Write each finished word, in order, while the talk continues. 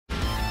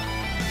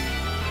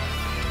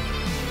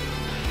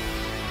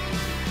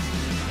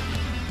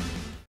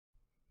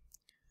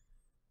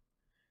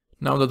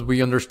Now that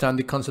we understand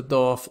the concept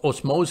of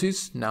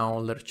osmosis, now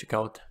let's check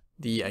out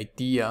the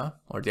idea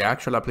or the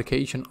actual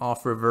application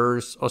of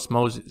reverse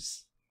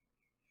osmosis.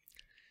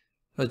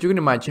 As you can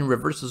imagine,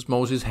 reverse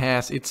osmosis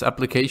has its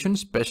application,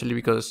 especially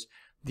because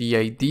the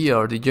idea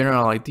or the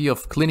general idea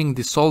of cleaning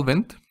the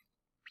solvent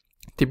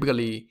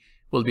typically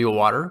will be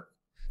water.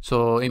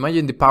 So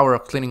imagine the power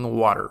of cleaning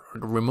water,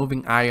 or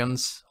removing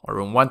ions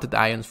or unwanted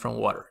ions from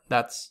water.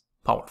 That's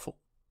powerful.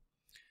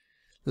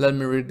 Let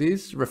me read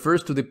this.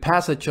 Refers to the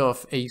passage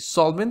of a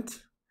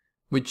solvent,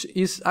 which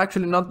is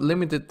actually not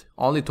limited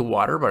only to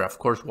water, but of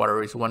course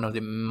water is one of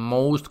the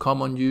most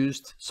common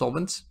used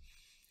solvents,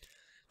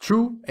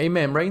 through a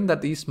membrane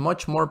that is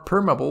much more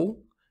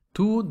permeable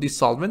to the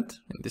solvent,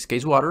 in this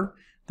case water,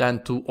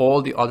 than to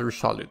all the other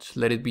solids.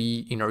 Let it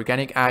be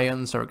inorganic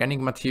ions, organic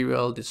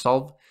material,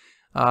 dissolved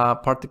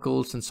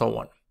particles, and so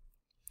on.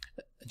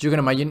 As you can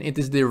imagine, it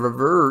is the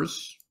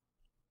reverse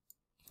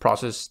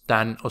process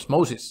than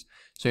osmosis.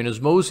 So in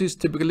osmosis,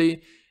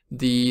 typically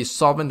the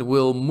solvent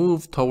will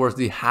move towards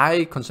the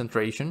high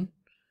concentration.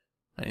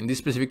 And in this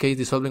specific case,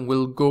 the solvent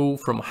will go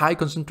from high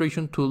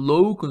concentration to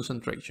low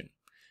concentration.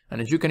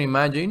 And as you can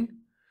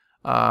imagine,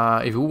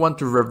 if we want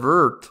to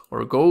revert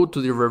or go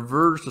to the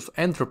reverse of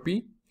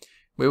entropy,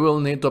 we will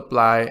need to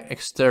apply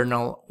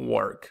external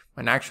work,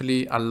 and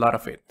actually a lot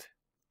of it.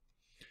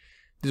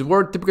 This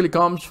work typically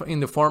comes in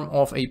the form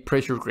of a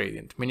pressure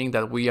gradient, meaning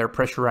that we are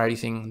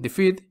pressurizing the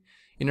feed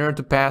in order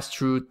to pass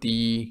through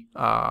the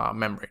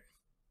membrane.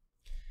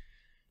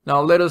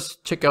 Now let us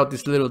check out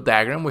this little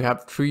diagram. We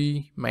have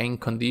three main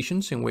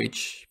conditions in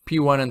which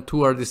P1 and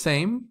 2 are the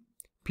same.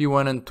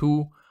 P1 and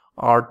 2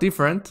 are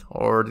different,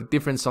 or the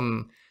difference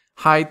on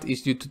height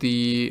is due to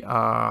the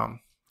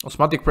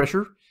osmotic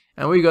pressure.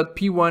 And we got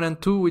P1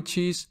 and 2, which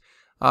is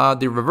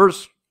the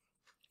reverse.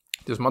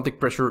 The osmotic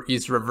pressure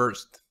is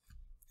reversed.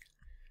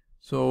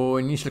 So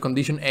initial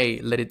condition A,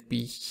 let it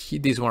be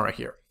this one right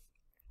here.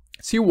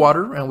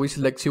 Seawater, and we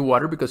select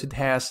seawater because it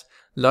has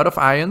a lot of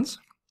ions,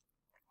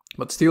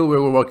 but still we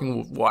were working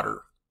with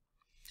water.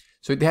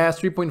 So it has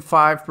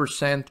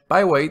 3.5%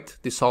 by weight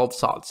dissolved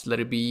salts. Let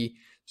it be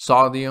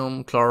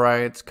sodium,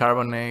 chlorides,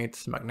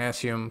 carbonates,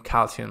 magnesium,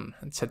 calcium,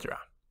 etc.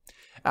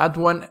 At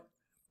one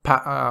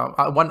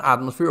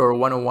atmosphere, or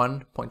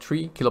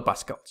 101.3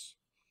 kilopascals.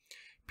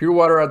 Pure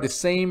water at the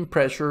same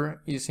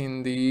pressure is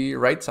in the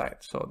right side.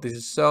 So this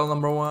is cell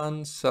number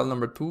 1, cell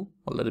number 2,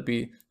 or let it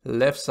be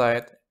left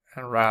side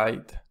and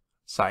right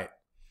side.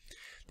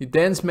 The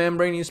dense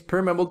membrane is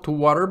permeable to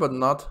water but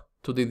not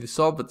to the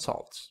dissolved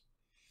salts.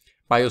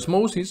 By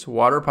osmosis,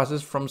 water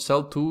passes from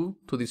cell 2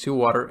 to the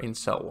seawater in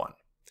cell 1,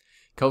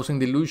 causing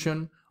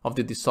dilution of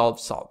the dissolved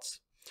salts.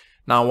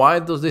 Now, why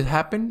does this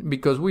happen?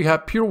 Because we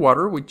have pure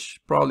water, which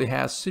probably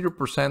has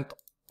 0%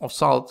 of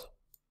salt,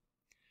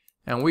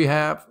 and we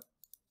have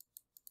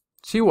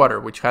seawater,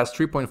 which has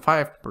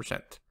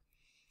 3.5%.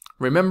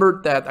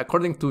 Remember that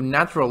according to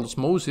natural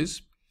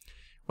osmosis,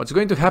 what's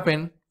going to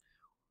happen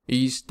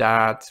is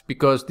that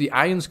because the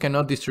ions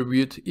cannot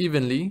distribute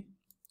evenly,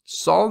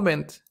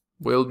 solvent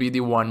will be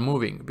the one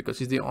moving because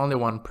it's the only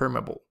one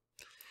permeable.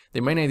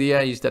 The main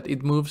idea is that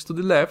it moves to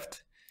the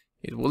left,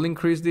 it will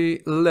increase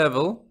the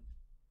level,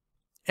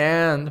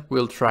 and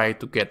we'll try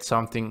to get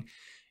something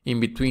in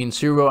between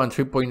 0 and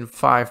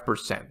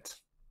 3.5%.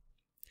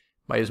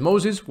 By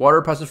osmosis,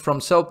 water passes from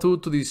cell 2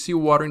 to the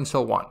seawater in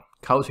cell 1,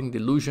 causing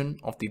dilution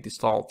of the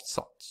dissolved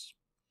salts.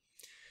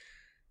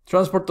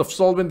 Transport of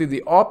solvent in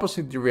the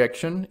opposite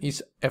direction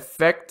is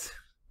effected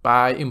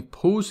by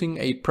imposing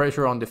a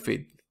pressure on the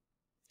feed.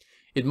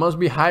 It must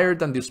be higher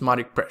than the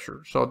osmotic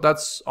pressure, so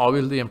that's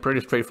obviously and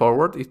pretty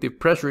straightforward. If the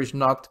pressure is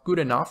not good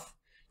enough,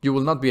 you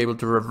will not be able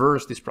to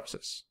reverse this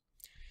process.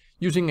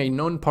 Using a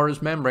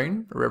non-porous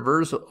membrane,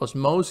 reverse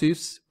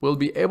osmosis will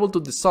be able to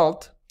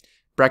dissolve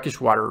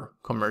brackish water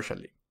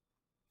commercially.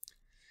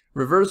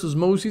 Reverse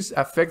osmosis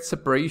affects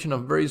separation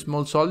of very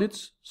small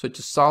solids, such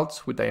as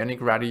salts with ionic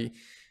radii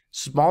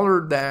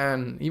smaller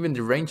than even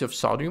the range of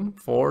sodium,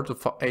 4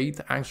 to 8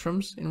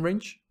 angstroms in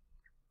range.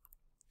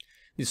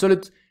 The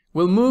solids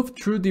will move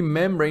through the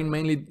membrane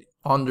mainly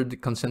under the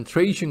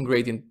concentration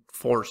gradient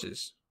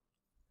forces.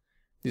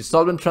 The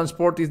solvent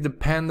transport is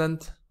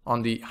dependent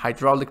on the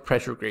hydraulic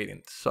pressure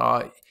gradient.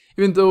 So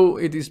even though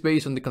it is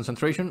based on the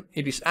concentration,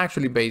 it is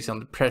actually based on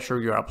the pressure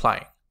you are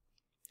applying.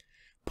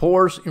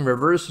 Pores in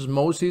reverse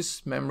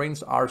osmosis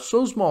membranes are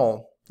so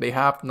small, they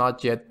have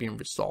not yet been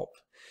resolved.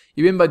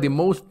 Even by the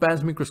most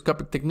advanced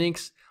microscopic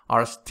techniques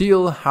are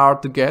still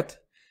hard to get,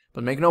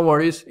 but make no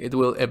worries, it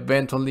will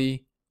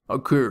eventually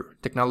occur.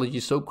 Technology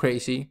is so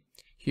crazy,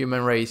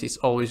 human race is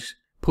always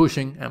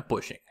pushing and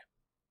pushing.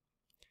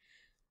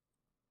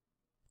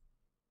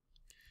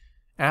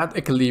 At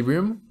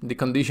equilibrium, the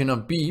condition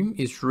of B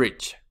is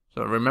reached.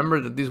 So remember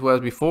that this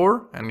was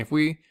before, and if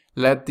we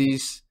let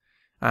this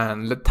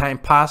and let time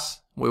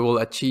pass, we will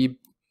achieve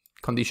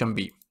condition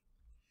B.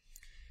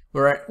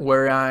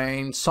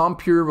 Wherein some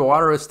pure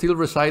water still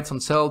resides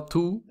on cell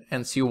 2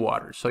 and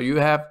seawater. So you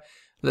have,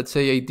 let's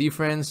say, a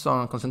difference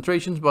on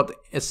concentrations, but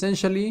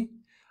essentially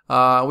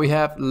we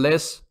have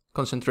less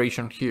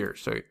concentration here.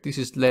 So this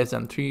is less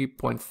than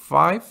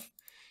 3.5.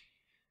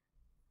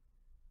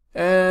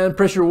 And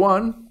pressure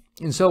 1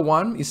 in cell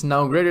 1 is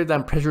now greater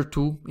than pressure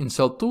 2 in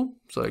cell 2.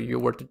 So if you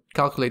were to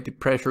calculate the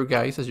pressure,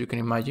 guys, as you can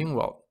imagine,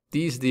 well,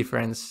 this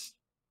difference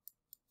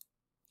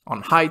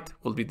on height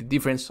will be the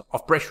difference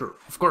of pressure,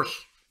 of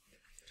course.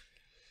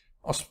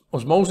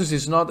 Osmosis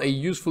is not a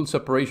useful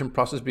separation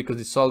process because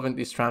the solvent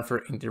is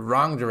transferred in the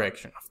wrong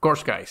direction. Of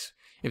course, guys,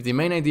 if the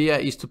main idea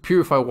is to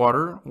purify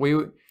water, we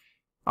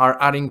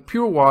are adding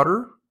pure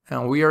water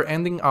and we are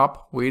ending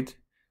up with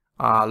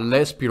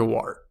less pure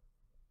water.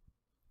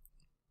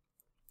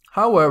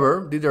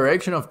 However, the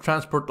direction of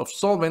transport of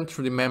solvent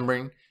through the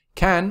membrane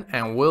can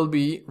and will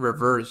be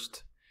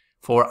reversed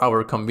for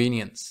our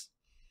convenience.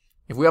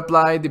 If we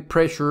apply the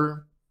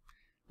pressure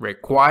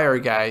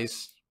required,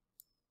 guys,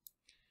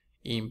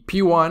 in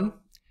P1,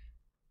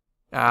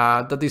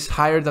 that is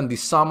higher than the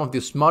sum of the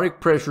osmotic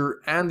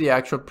pressure and the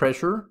actual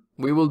pressure,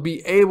 we will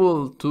be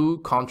able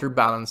to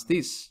counterbalance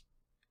this.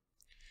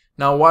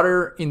 Now,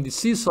 water in the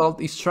sea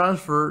salt is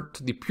transferred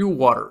to the pure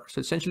water.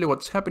 So essentially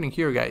what's happening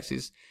here, guys,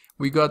 is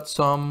we got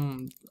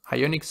some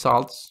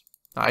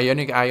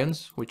ionic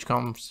ions, which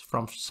comes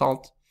from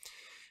salt.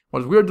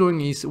 What we're doing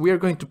is we are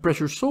going to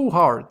pressure so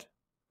hard,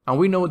 and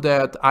we know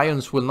that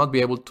ions will not be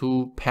able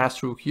to pass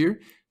through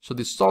here, so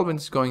the solvent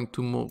is going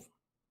to move.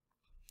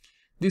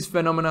 This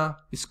phenomena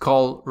is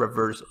called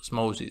reverse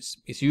osmosis.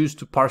 It's used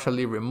to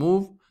partially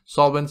remove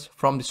solvents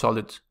from the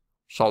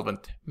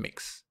solid-solvent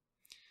mix.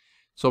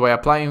 So by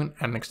applying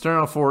an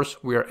external force,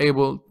 we are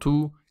able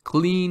to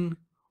clean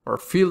or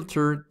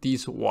filter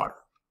this water.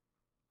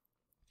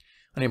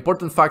 An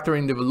important factor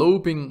in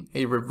developing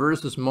a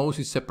reverse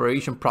osmosis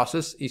separation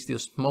process is the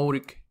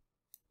osmotic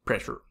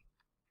pressure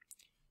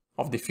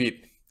of the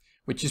feed,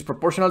 which is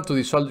proportional to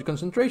the solid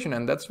concentration,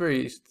 and that's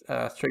very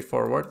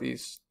straightforward.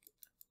 It's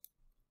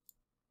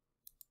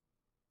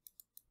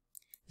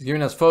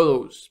given as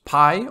follows: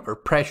 pi, or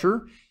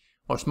pressure,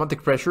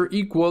 osmotic pressure,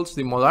 equals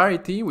the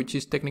molarity, which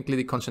is technically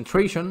the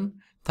concentration,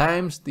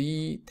 times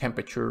the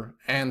temperature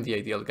and the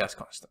ideal gas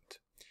constant.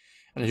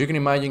 And as you can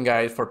imagine,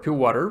 guys, for pure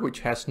water,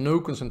 which has no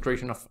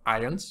concentration of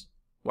ions,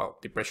 well,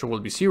 the pressure will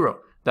be 0.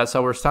 That's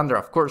our standard,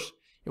 of course.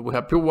 If we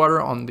have pure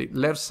water on the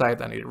left side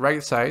and the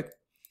right side,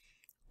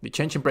 the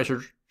change in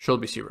pressure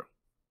should be 0.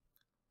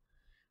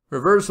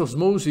 Reverse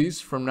osmosis,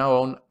 from now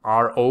on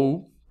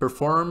RO,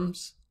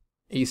 performs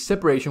a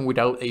separation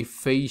without a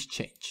phase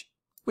change,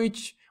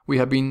 which we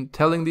have been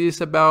telling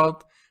this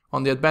about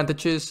on the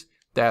advantages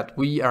that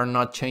we are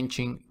not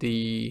changing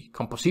the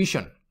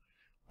composition.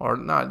 Or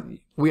not,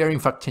 we are in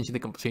fact changing the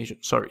composition,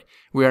 sorry.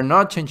 We are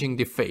not changing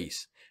the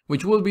phase,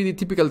 which will be the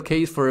typical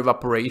case for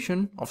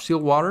evaporation of still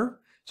water.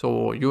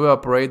 So you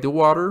evaporate the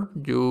water,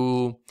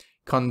 you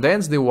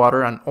condense the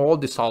water, and all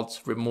the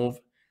salts removed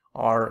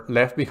are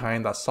left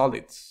behind as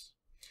solids.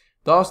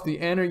 Thus,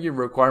 the energy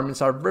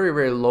requirements are very,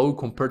 very low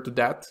compared to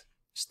that.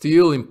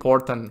 Still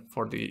important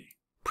for the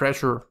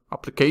pressure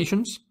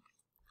applications.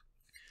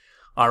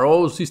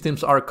 RO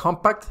systems are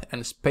compact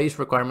and space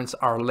requirements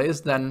are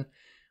less than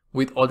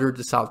with other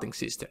desalting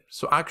systems.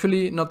 So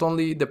actually not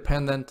only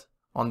dependent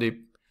on the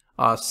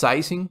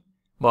sizing,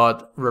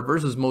 but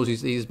reverse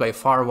osmosis is by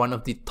far one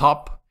of the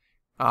top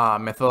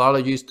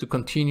methodologies to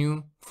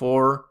continue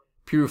for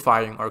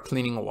purifying or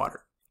cleaning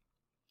water.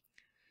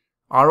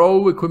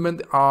 RO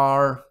equipment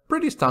are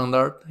pretty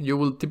standard. You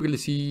will typically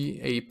see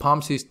a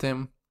pump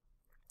system,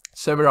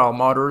 several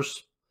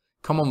motors,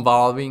 common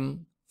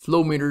valving,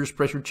 flow meters,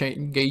 pressure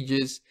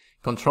gauges,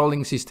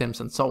 controlling systems,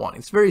 and so on.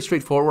 It's very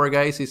straightforward,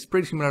 guys. It's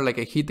pretty similar like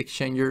a heat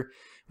exchanger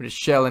with a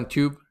shell and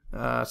tube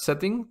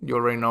setting. You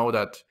already know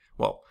that,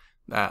 well,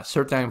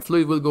 certain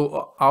fluid will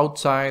go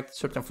outside,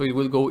 certain fluid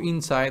will go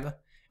inside,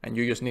 and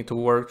you just need to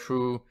work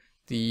through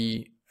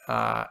the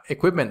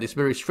equipment. It's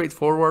very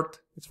straightforward.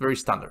 It's very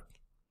standard.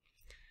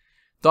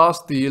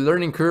 Thus, the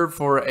learning curve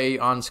for a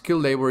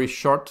unskilled labor is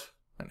short,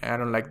 and I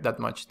don't like that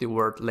much the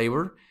word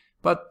labor.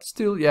 But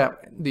still, yeah,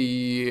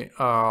 the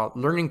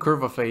learning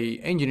curve of a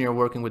engineer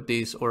working with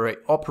this or an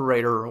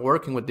operator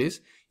working with this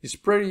is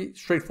pretty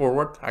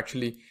straightforward.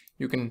 Actually,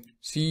 you can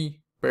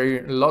see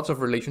lots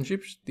of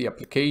relationships: the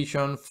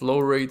application, flow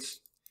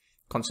rates,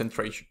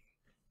 concentration.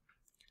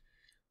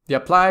 The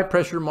applied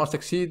pressure must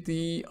exceed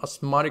the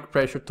osmotic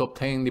pressure to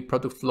obtain the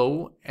product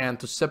flow and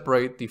to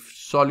separate the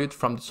solid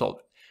from the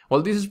solvent.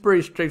 Well, this is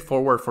pretty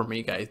straightforward for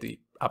me, guys. The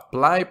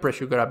applied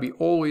pressure gotta be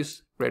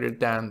always greater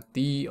than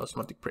the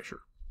osmotic pressure.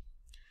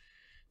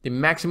 The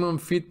maximum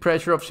feed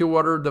pressure of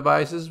seawater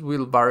devices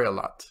will vary a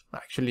lot.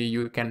 Actually,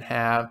 you can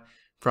have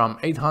from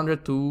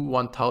 800 to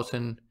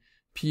 1000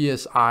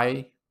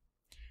 psi.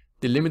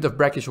 The limit of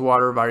brackish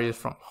water varies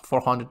from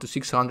 400 to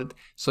 600.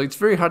 So it's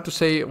very hard to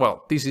say,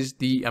 well, this is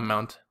the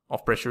amount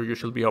of pressure you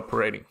should be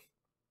operating.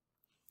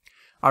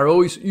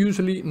 RO is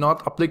usually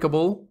not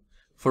applicable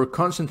for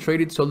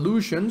concentrated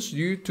solutions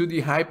due to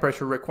the high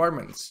pressure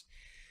requirements.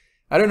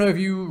 I don't know if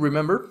you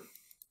remember,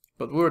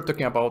 but we were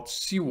talking about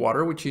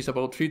seawater, which is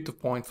about 3 to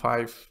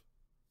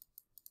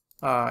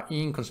 0.5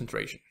 in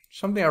concentration.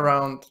 Something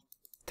around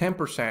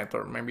 10%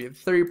 or maybe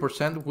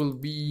 30% will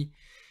be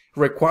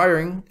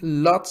requiring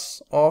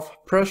lots of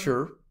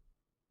pressure,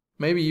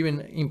 maybe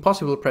even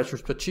impossible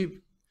pressures to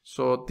achieve.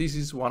 So this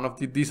is one of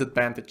the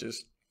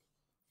disadvantages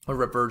of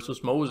reverse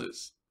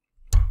osmosis.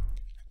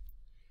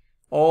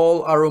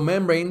 All RO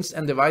membranes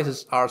and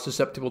devices are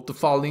susceptible to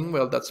fouling.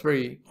 Well, that's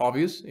very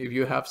obvious. If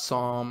you have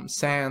some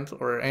sand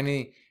or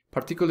any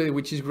particulate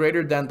which is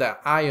greater than the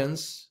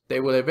ions, they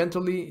will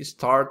eventually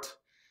start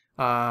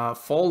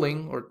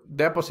falling or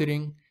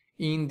depositing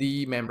in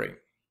the membrane.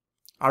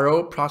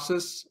 RO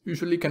process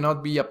usually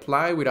cannot be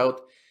applied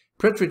without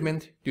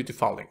pretreatment due to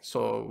fouling.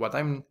 So what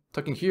I'm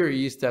talking here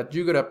is that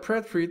you gotta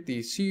pretreat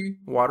the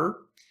seawater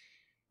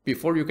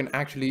before you can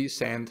actually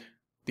send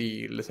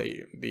the, let's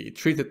say, the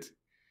treated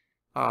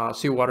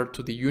seawater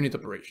to the unit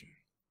operation.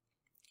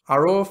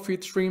 RO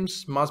feed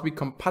streams must be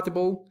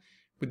compatible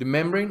with the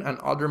membrane and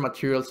other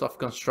materials of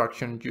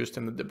construction used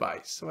in the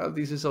device. Well,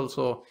 this is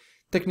also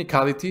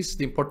technicalities.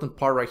 The important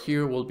part right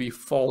here will be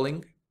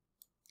fouling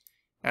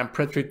and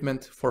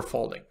pretreatment for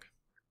fouling.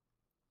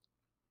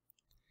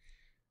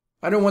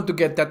 I don't want to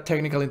get that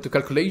technical into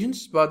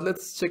calculations, but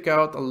let's check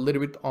out a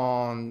little bit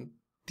on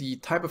the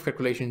type of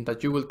calculation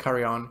that you will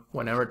carry on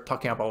whenever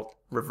talking about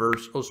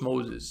reverse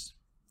osmosis.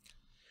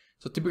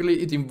 So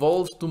typically it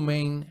involves two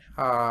main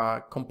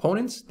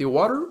components, the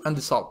water and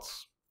the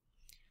salts.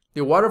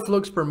 The water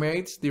flux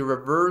permeates the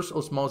reverse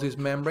osmosis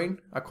membrane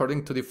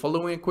according to the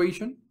following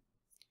equation.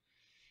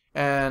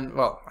 And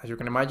well, as you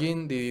can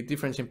imagine, the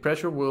difference in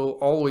pressure will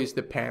always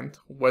depend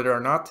whether or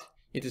not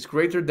it is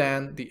greater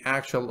than the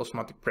actual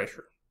osmotic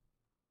pressure.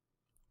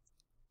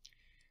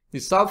 The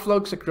salt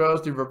flux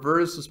across the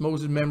reverse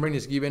osmosis membrane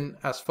is given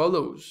as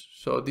follows.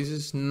 So this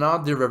is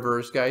not the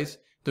reverse, guys.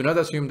 Do not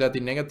assume that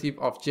the negative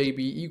of JB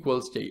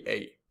equals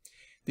JA.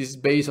 This is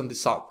based on the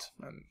salt.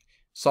 And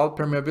salt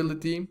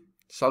permeability,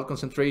 salt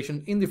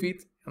concentration in the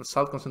feed, and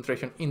salt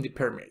concentration in the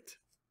permeate.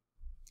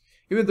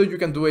 Even though you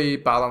can do a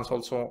balance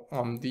also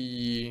on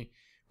the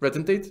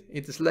retentate,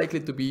 it is likely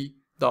to be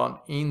done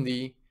in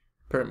the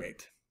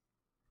permeate.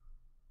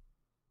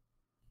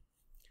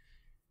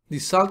 The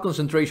salt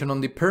concentration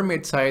on the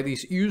permeate side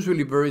is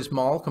usually very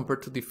small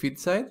compared to the feed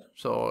side,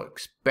 so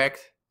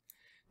expect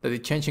that the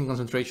change in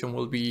concentration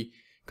will be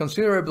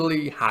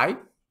considerably high.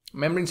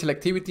 Membrane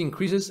selectivity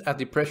increases as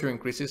the pressure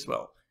increases.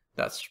 Well,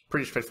 that's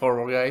pretty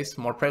straightforward, guys.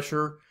 More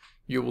pressure,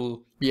 you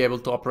will be able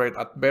to operate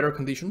at better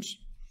conditions.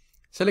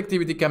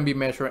 Selectivity can be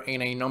measured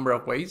in a number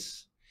of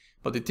ways,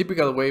 but the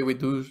typical way we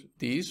do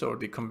this, or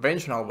the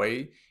conventional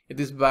way, it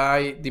is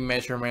by the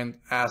measurement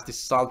as the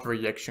salt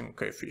rejection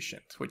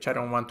coefficient, which I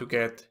don't want to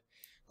get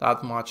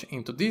that much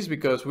into this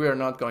because we are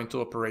not going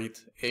to operate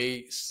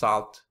a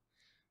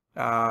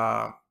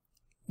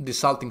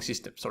desalting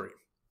system, sorry.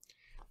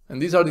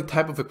 And these are the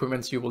type of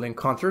equipments you will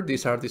encounter.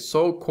 These are the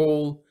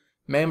so-called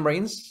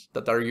membranes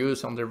that are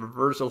used on the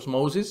reverse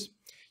osmosis.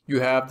 You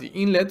have the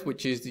inlet,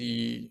 which is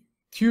the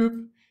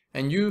tube,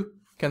 and you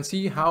can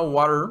see how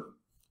water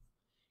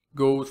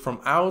goes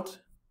from out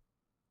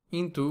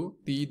into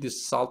the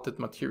desalted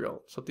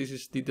material. So this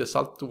is the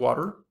desalted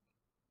water,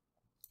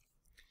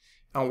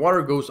 and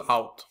water goes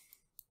out.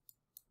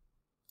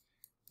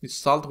 The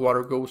salt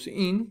water goes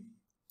in,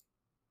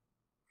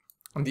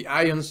 and the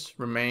ions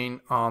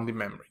remain on the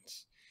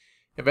membranes.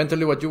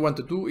 Eventually what you want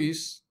to do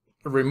is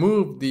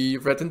remove the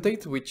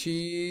retentate, which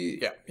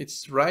is,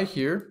 it's right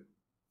here.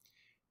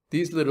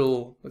 This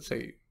little, let's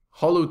say,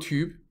 hollow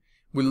tube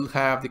will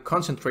have the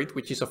concentrate,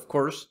 which is of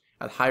course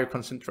at higher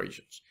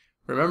concentrations.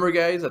 Remember,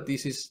 guys, that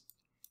this is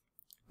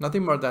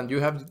nothing more than you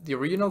have the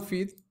original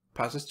feed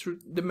passes through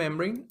the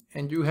membrane,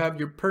 and you have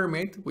your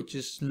permeate, which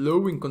is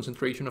low in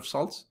concentration of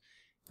salts,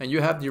 and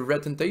you have the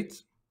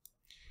retentate,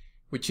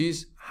 which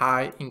is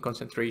high in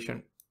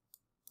concentration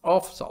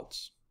of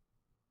salts.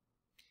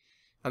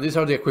 And these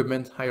are the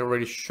equipment. I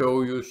already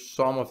showed you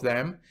some of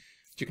them.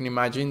 As you can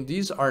imagine,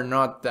 these are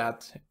not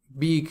that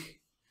big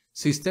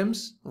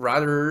systems,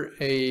 rather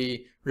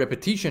a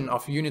repetition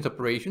of unit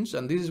operations.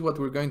 And this is what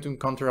we're going to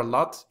encounter a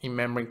lot in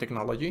membrane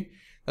technology,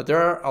 that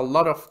there are a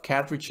lot of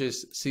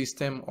cartridges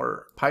system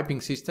or piping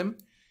system,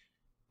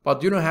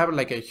 but you don't have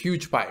like a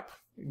huge pipe.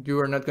 You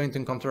are not going to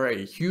encounter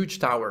a huge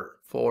tower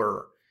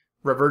for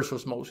reverse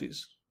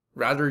osmosis.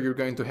 Rather, you're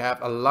going to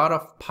have a lot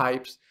of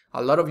pipes,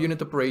 a lot of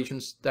unit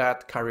operations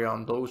that carry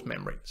on those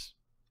membranes.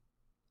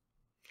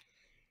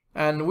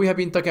 And we have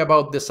been talking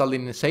about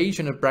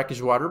desalinization of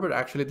brackish water, but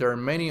actually there are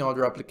many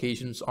other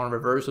applications on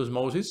reverse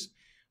osmosis.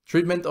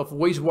 Treatment of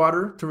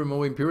wastewater to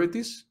remove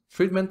impurities,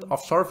 treatment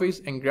of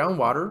surface and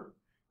groundwater,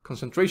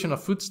 concentration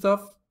of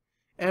foodstuff,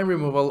 and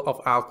removal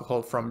of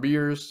alcohol from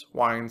beers,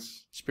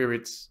 wines,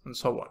 spirits, and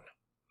so on.